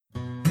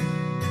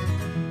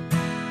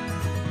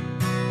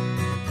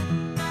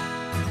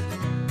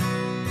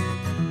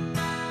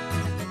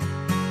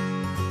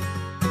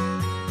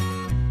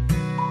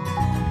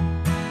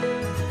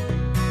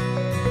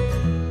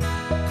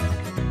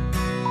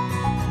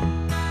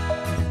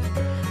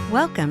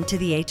Welcome to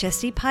the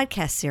HSD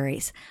podcast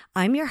series.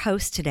 I'm your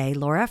host today,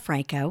 Laura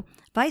Franco,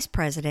 Vice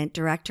President,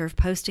 Director of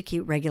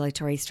Post-Acute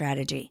Regulatory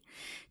Strategy.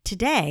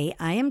 Today,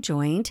 I am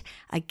joined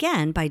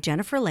again by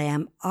Jennifer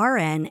Lamb,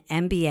 RN,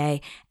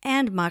 MBA,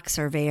 and mock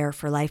surveyor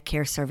for Life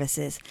Care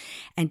Services.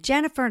 And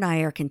Jennifer and I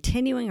are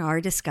continuing our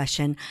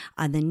discussion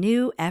on the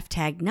new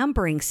F-tag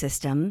numbering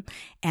system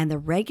and the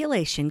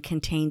regulation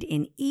contained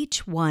in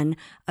each one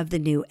of the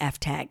new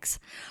F-tags.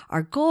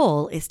 Our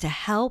goal is to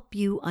help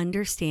you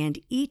understand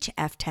each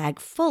F-tag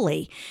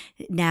fully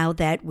now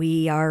that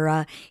we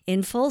are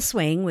in full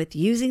swing with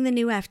using the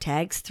new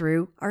F-tags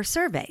through our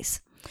surveys.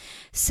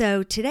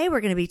 So today we're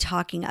going to be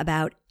talking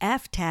about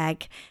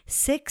F-tag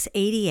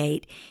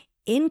 688,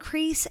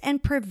 Increase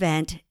and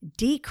Prevent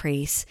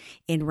Decrease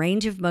in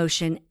Range of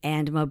Motion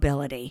and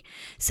Mobility.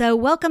 So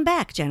welcome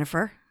back,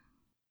 Jennifer.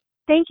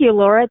 Thank you,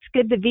 Laura. It's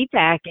good to be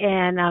back,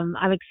 and I'm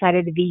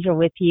excited to be here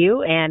with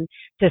you and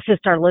to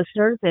assist our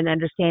listeners in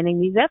understanding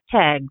these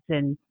F-tags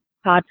and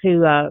how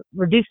to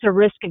reduce the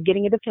risk of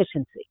getting a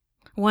deficiency.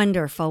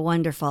 Wonderful,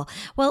 wonderful.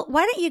 Well,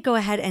 why don't you go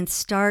ahead and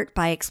start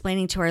by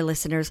explaining to our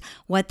listeners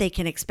what they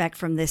can expect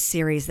from this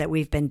series that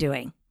we've been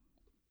doing?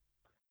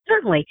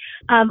 Certainly.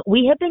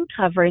 We have been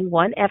covering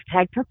one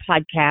F-tag per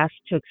podcast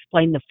to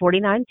explain the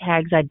 49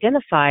 tags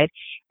identified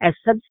as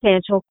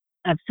substandard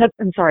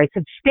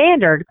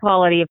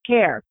quality of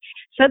care.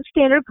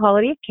 Substandard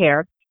quality of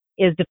care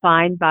is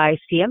defined by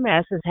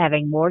CMS as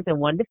having more than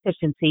one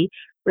deficiency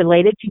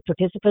related to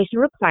participation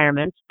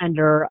requirements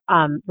under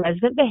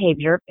resident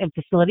behavior and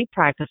facility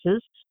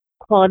practices,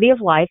 quality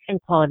of life,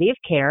 and quality of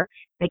care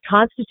that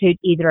constitute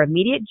either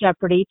immediate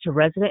jeopardy to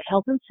resident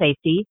health and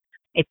safety,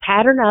 a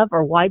pattern of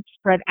or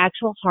widespread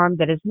actual harm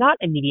that is not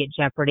immediate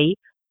jeopardy,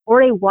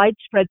 or a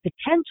widespread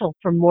potential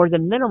for more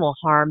than minimal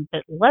harm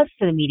but less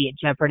than immediate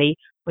jeopardy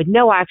with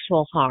no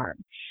actual harm.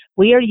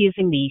 We are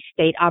using the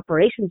State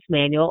Operations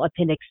Manual,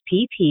 Appendix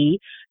PP,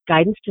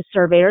 Guidance to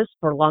Surveyors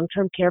for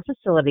Long-Term Care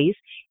Facilities,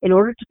 in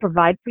order to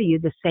provide for you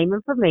the same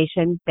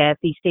information that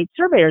the state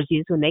surveyors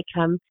use when they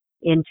come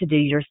in to do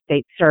your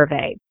state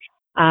survey.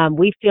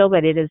 We feel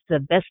that it is the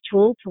best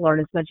tool to learn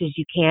as much as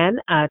you can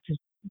to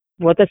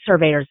what the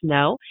surveyors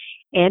know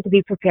and to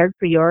be prepared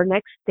for your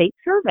next state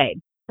survey.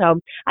 So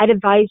I'd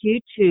advise you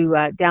to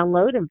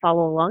download and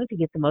follow along to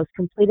get the most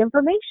complete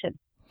information.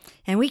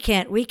 And we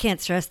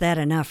can't stress that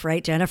enough,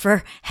 right,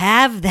 Jennifer?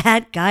 Have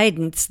that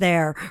guidance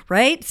there,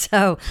 right?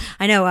 So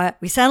I know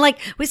we sound like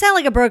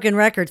a broken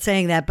record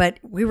saying that, but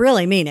we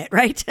really mean it,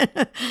 right?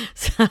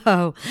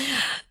 So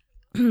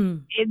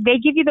they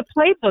give you the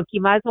playbook.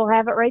 You might as well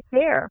have it right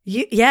there.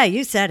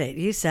 You said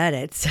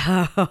it.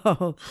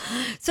 So,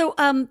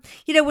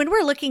 when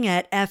we're looking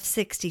at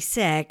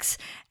F66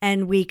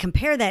 and we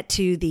compare that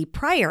to the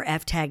prior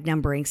F-tag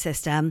numbering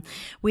system,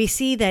 we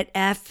see that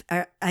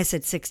I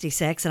said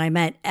 66 and I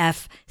meant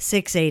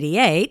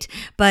F688.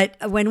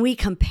 But when we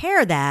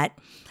compare that,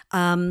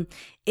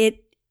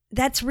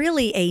 that's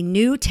really a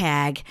new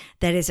tag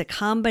that is a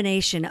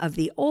combination of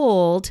the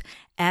old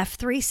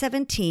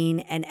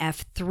F317 and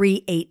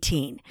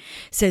F318.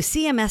 So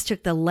CMS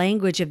took the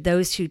language of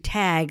those two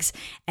tags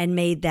and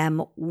made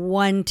them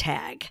one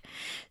tag.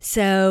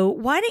 So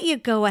why don't you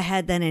go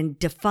ahead then and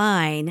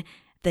define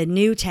the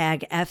new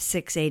tag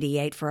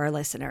F688 for our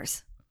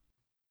listeners?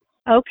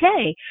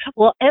 Okay.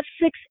 Well,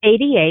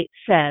 F688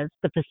 says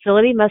the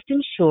facility must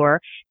ensure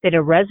that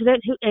a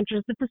resident who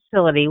enters the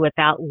facility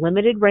without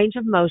limited range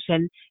of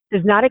motion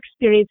does not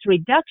experience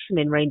reduction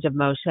in range of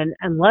motion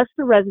unless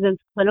the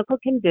resident's clinical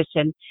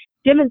condition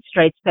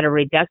demonstrates that a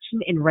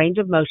reduction in range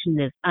of motion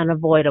is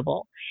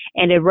unavoidable,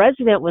 and a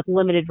resident with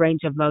limited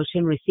range of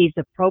motion receives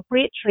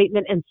appropriate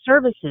treatment and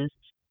services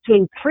to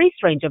increase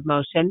range of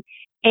motion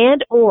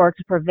and or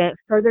to prevent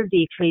further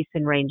decrease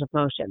in range of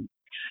motion.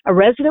 A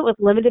resident with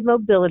limited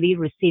mobility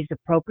receives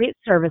appropriate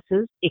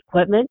services,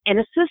 equipment, and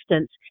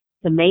assistance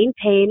to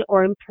maintain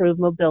or improve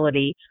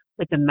mobility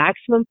with the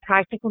maximum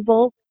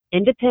practicable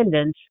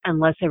independence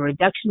unless a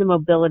reduction in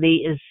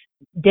mobility is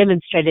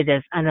demonstrated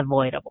as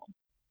unavoidable.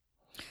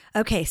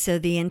 Okay, so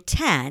the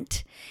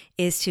intent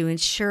is to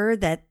ensure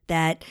that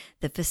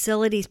the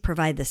facilities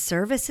provide the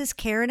services,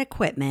 care, and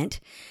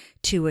equipment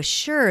to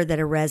assure that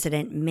a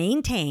resident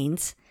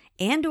maintains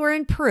and or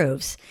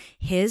improves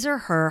his or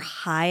her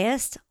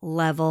highest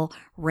level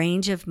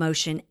range of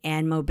motion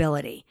and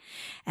mobility.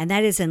 And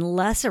that is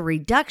unless a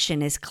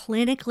reduction is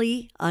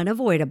clinically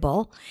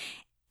unavoidable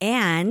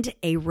and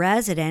a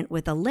resident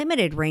with a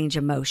limited range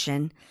of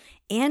motion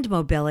and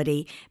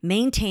mobility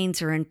maintains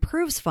or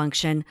improves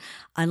function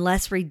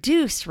unless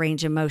reduced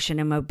range of motion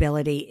and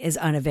mobility is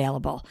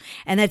unavailable.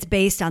 And that's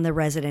based on the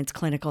resident's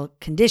clinical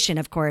condition,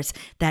 of course,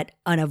 that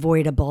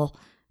unavoidable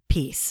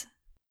piece.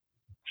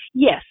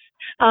 Yes.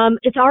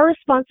 It's our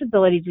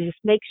responsibility to just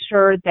make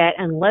sure that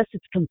unless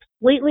it's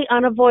completely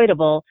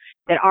unavoidable,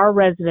 that our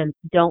residents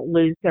don't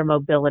lose their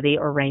mobility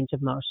or range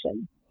of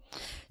motion.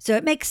 So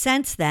it makes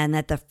sense then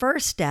that the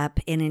first step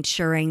in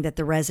ensuring that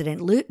the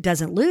resident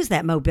doesn't lose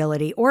that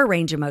mobility or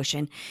range of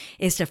motion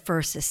is to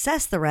first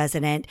assess the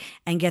resident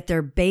and get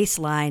their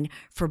baseline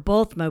for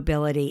both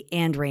mobility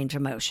and range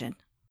of motion.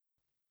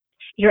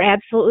 You're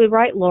absolutely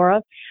right,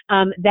 Laura.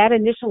 That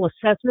initial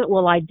assessment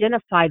will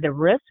identify the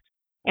risks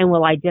and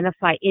will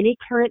identify any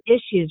current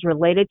issues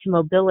related to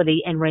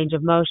mobility and range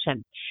of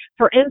motion.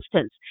 For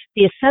instance,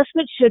 the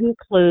assessment should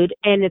include,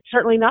 and it's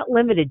certainly not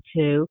limited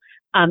to,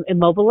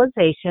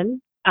 immobilization.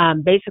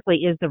 Basically,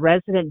 is the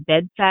resident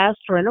bedfast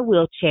or in a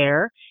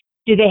wheelchair?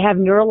 Do they have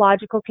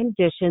neurological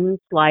conditions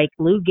like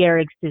Lou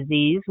Gehrig's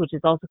disease, which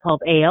is also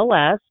called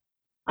ALS,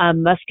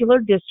 muscular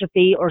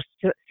dystrophy, or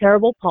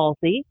cerebral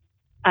palsy?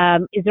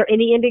 Is there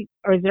any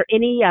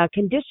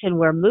condition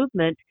where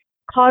movement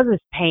causes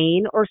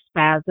pain or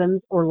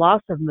spasms or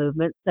loss of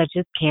movement, such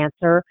as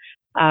cancer,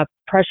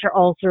 pressure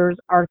ulcers,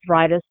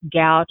 arthritis,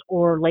 gout,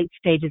 or late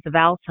stages of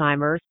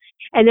Alzheimer's?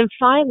 And then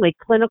finally,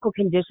 clinical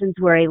conditions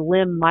where a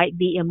limb might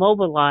be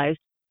immobilized,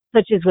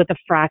 such as with a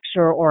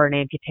fracture or an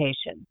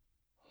amputation.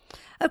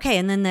 Okay,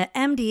 and then the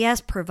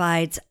MDS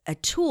provides a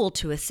tool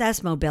to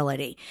assess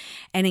mobility.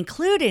 And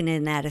included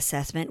in that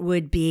assessment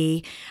would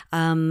be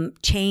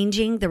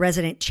the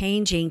resident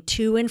changing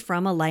to and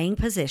from a laying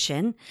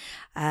position,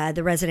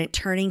 the resident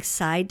turning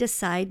side to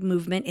side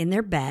movement in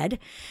their bed,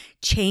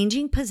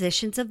 changing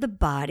positions of the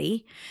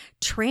body,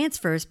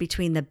 transfers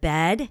between the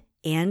bed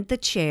and the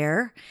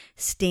chair,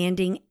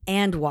 standing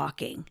and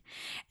walking.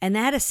 And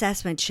that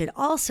assessment should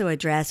also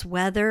address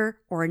whether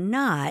or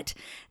not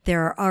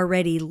there are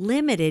already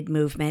limited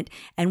movement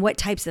and what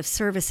types of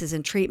services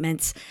and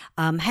treatments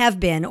have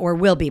been or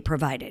will be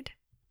provided.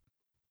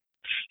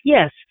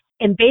 Yes,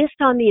 and based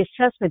on the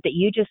assessment that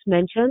you just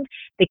mentioned,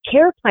 the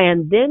care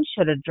plan then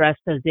should address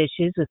those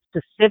issues with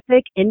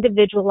specific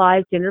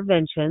individualized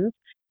interventions,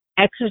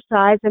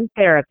 exercise, and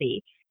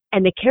therapy.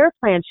 And the care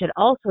plan should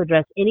also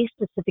address any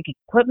specific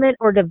equipment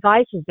or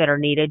devices that are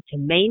needed to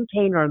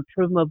maintain or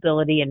improve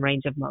mobility and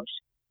range of motion.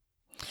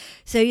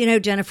 So,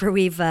 Jennifer,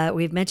 we've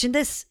mentioned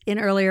this in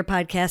earlier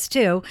podcasts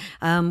too.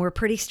 We're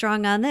pretty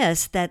strong on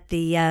this, that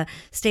the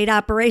State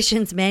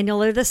Operations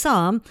Manual or the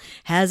SOM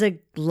has a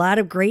lot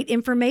of great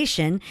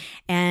information.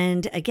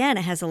 And again,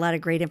 it has a lot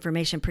of great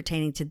information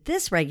pertaining to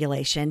this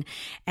regulation.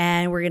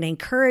 And we're going to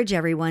encourage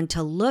everyone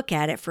to look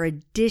at it for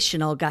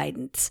additional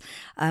guidance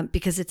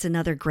because it's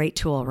another great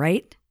tool,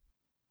 right?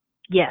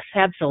 Yes,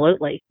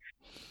 absolutely.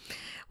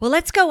 Well,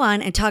 let's go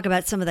on and talk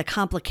about some of the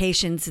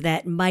complications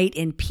that might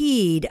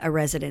impede a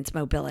resident's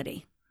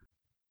mobility.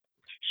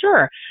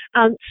 Sure.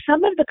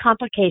 Some of the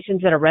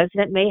complications that a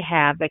resident may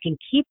have that can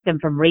keep them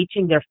from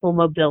reaching their full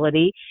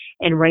mobility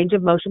and range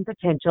of motion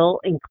potential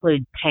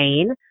include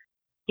pain,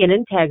 skin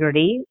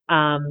integrity,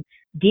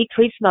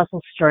 decreased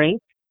muscle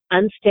strength,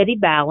 unsteady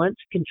balance,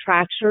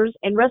 contractures,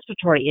 and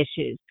respiratory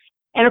issues.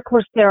 And of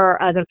course, there are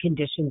other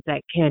conditions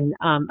that can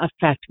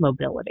affect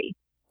mobility.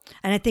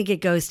 And I think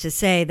it goes to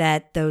say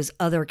that those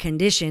other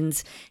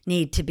conditions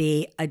need to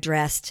be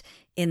addressed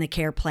in the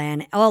care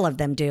plan. All of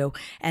them do.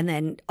 And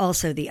then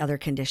also the other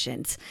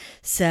conditions.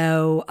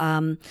 So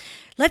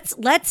let's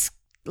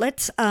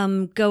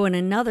go in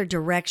another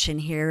direction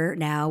here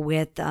now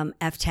with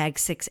F-tag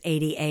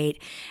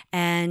 688.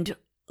 And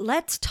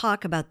let's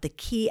talk about the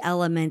key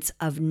elements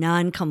of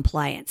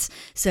noncompliance.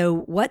 So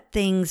what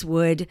things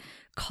would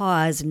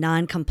cause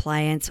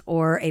noncompliance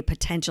or a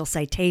potential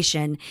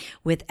citation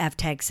with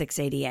F-tag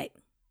 688?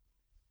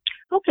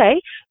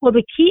 Okay. Well,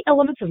 the key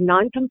elements of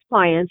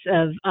noncompliance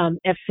of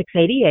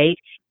F688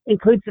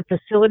 includes the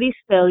facility's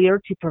failure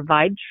to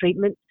provide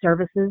treatment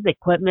services,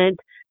 equipment,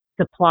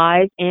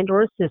 supplies, and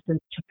or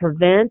assistance to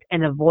prevent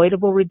an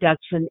avoidable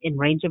reduction in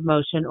range of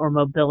motion or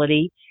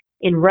mobility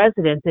in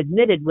residents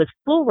admitted with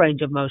full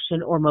range of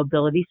motion or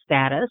mobility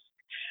status.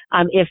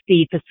 If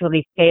the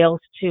facility fails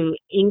to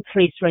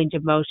increase range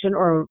of motion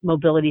or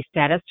mobility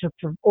status,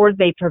 or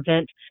they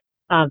prevent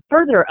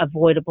further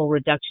avoidable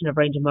reduction of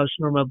range of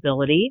motion or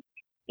mobility.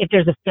 If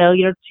there's a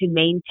failure to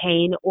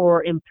maintain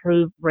or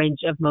improve range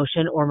of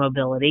motion or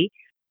mobility,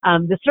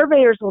 the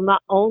surveyors will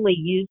not only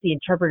use the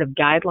interpretive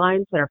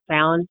guidelines that are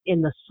found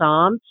in the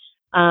SOM,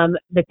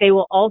 but they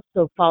will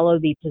also follow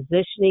the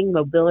positioning,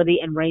 mobility,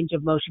 and range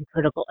of motion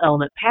critical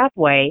element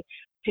pathway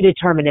to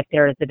determine if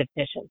there is a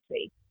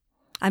deficiency.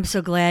 I'm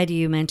so glad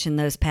you mentioned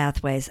those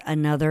pathways.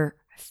 Another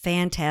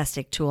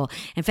fantastic tool.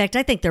 In fact,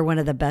 I think they're one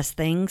of the best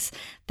things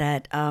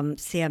that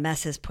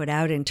CMS has put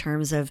out in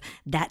terms of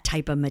that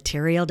type of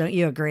material. Don't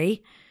you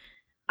agree?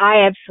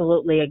 I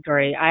absolutely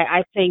agree.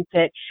 I think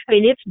that,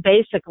 it's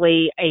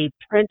basically a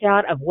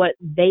printout of what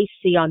they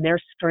see on their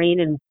screen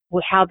and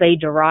how they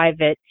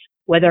derive it,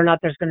 whether or not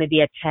there's going to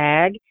be a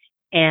tag.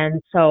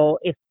 And so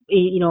if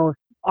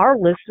our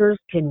listeners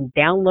can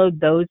download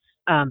those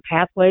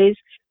pathways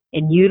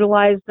and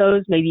utilize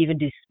those, maybe even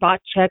do spot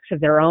checks of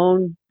their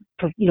own,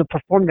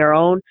 perform their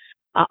own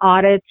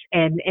audits.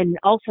 And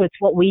also it's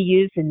what we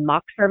use in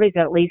mock surveys.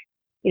 At least,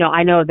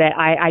 I know that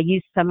I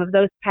use some of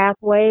those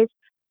pathways,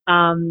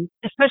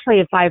 especially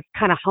if I've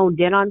kind of honed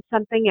in on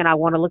something and I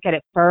want to look at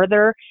it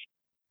further.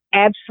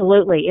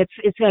 Absolutely.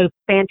 It's a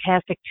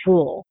fantastic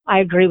tool.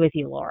 I agree with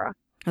you, Laura.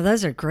 Well,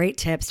 those are great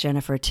tips,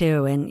 Jennifer,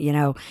 too, and,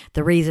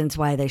 the reasons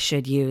why they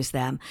should use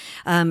them.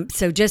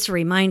 So just a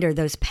reminder,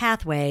 those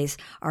pathways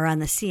are on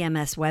the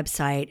CMS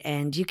website,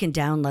 and you can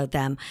download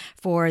them.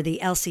 For the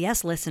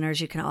LCS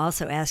listeners, you can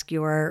also ask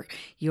your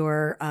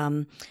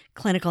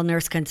clinical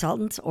nurse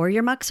consultants or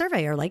your mock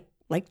surveyor, like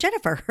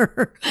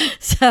Jennifer.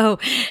 So,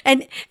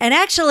 and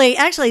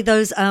actually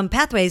those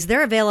pathways,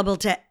 they're available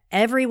to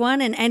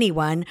everyone and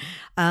anyone.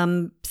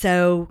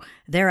 So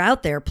they're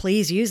out there.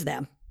 Please use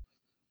them.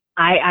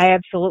 I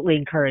absolutely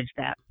encourage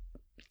that.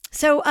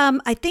 So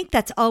I think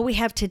that's all we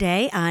have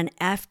today on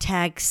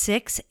F-tag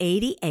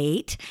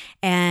 688.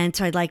 And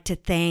so I'd like to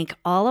thank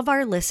all of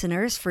our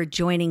listeners for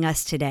joining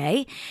us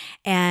today.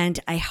 And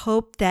I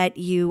hope that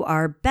you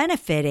are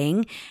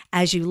benefiting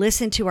as you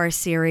listen to our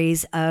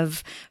series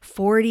of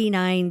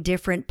 49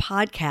 different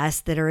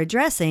podcasts that are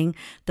addressing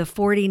the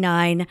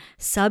 49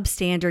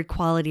 substandard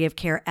quality of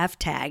care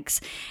F-tags.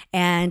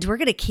 And we're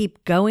going to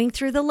keep going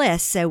through the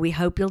list. So we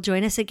hope you'll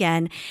join us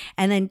again.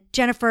 And then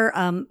Jennifer,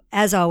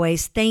 as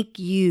always, thank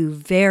you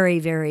very,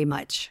 very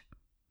much.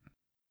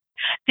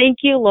 Thank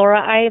you, Laura.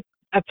 I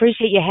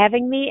appreciate you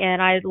having me,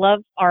 and I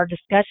love our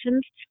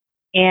discussions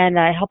and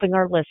helping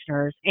our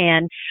listeners.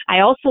 And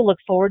I also look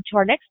forward to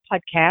our next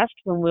podcast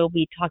when we'll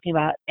be talking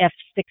about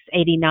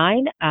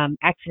F689,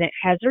 accident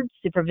hazard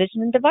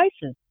supervision and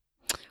devices.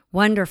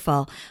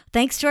 Wonderful.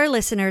 Thanks to our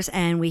listeners,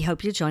 and we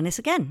hope you join us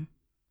again.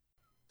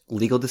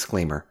 Legal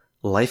disclaimer.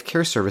 Life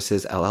Care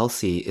Services,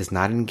 LLC is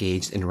not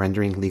engaged in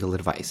rendering legal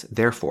advice.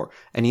 Therefore,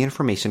 any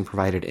information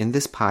provided in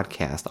this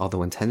podcast,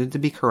 although intended to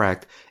be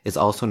correct, is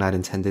also not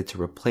intended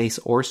to replace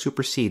or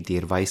supersede the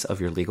advice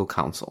of your legal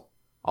counsel.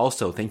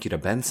 Also, thank you to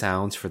Ben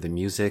Sounds for the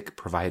music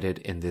provided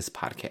in this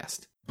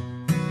podcast.